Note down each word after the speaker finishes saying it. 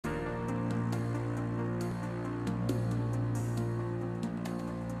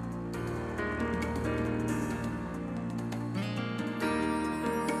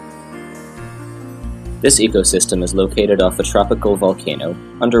This ecosystem is located off a tropical volcano,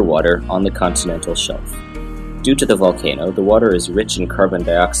 underwater on the continental shelf. Due to the volcano, the water is rich in carbon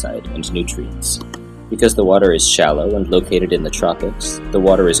dioxide and nutrients. Because the water is shallow and located in the tropics, the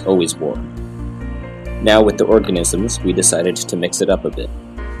water is always warm. Now with the organisms, we decided to mix it up a bit.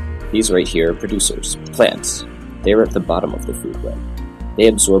 These right here are producers, plants. They are at the bottom of the food web. They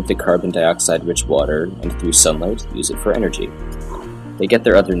absorb the carbon dioxide-rich water and through sunlight use it for energy. They get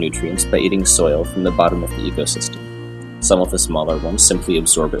their other nutrients by eating soil from the bottom of the ecosystem. Some of the smaller ones simply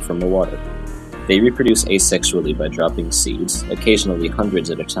absorb it from the water. They reproduce asexually by dropping seeds, occasionally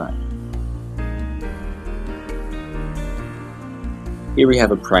hundreds at a time. Here we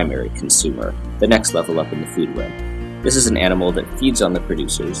have a primary consumer, the next level up in the food web. This is an animal that feeds on the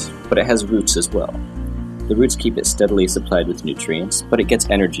producers, but it has roots as well. The roots keep it steadily supplied with nutrients, but it gets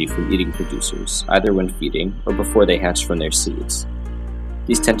energy from eating producers, either when feeding or before they hatch from their seeds.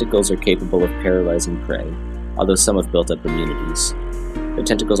 These tentacles are capable of paralyzing prey, although some have built up immunities. The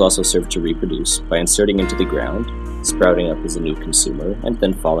tentacles also serve to reproduce by inserting into the ground, sprouting up as a new consumer, and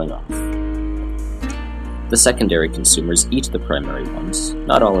then falling off. The secondary consumers eat the primary ones,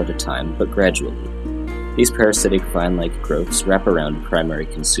 not all at a time, but gradually. These parasitic vine-like growths wrap around a primary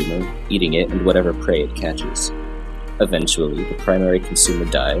consumer, eating it and whatever prey it catches. Eventually, the primary consumer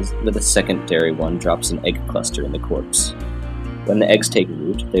dies, and the secondary one drops an egg cluster in the corpse. When the eggs take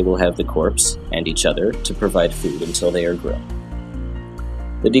root, they will have the corpse, and each other, to provide food until they are grown.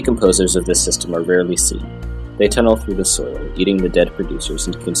 The decomposers of this system are rarely seen. They tunnel through the soil, eating the dead producers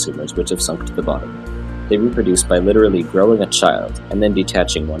and consumers which have sunk to the bottom. They reproduce by literally growing a child, and then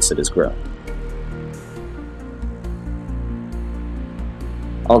detaching once it is grown.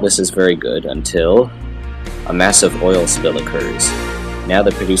 All this is very good until a massive oil spill occurs. Now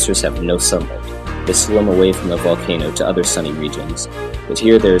the producers have no sunlight. They swim away from the volcano to other sunny regions, but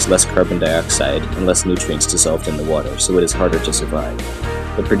here there is less carbon dioxide and less nutrients dissolved in the water, so it is harder to survive.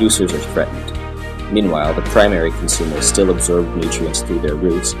 The producers are threatened. Meanwhile, the primary consumers still absorb nutrients through their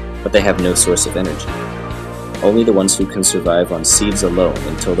roots, but they have no source of energy. Only the ones who can survive on seeds alone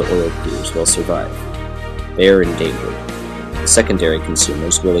until the oil clears will survive. They are endangered. The secondary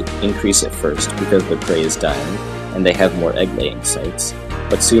consumers will increase at first because the prey is dying, and they have more egg-laying sites,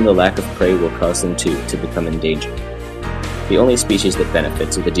 but soon the lack of prey will cause them too to become endangered. The only species that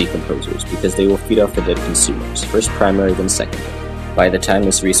benefits are the decomposers because they will feed off the dead consumers, first primary then secondary. By the time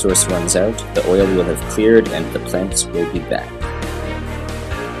this resource runs out, the oil will have cleared and the plants will be back.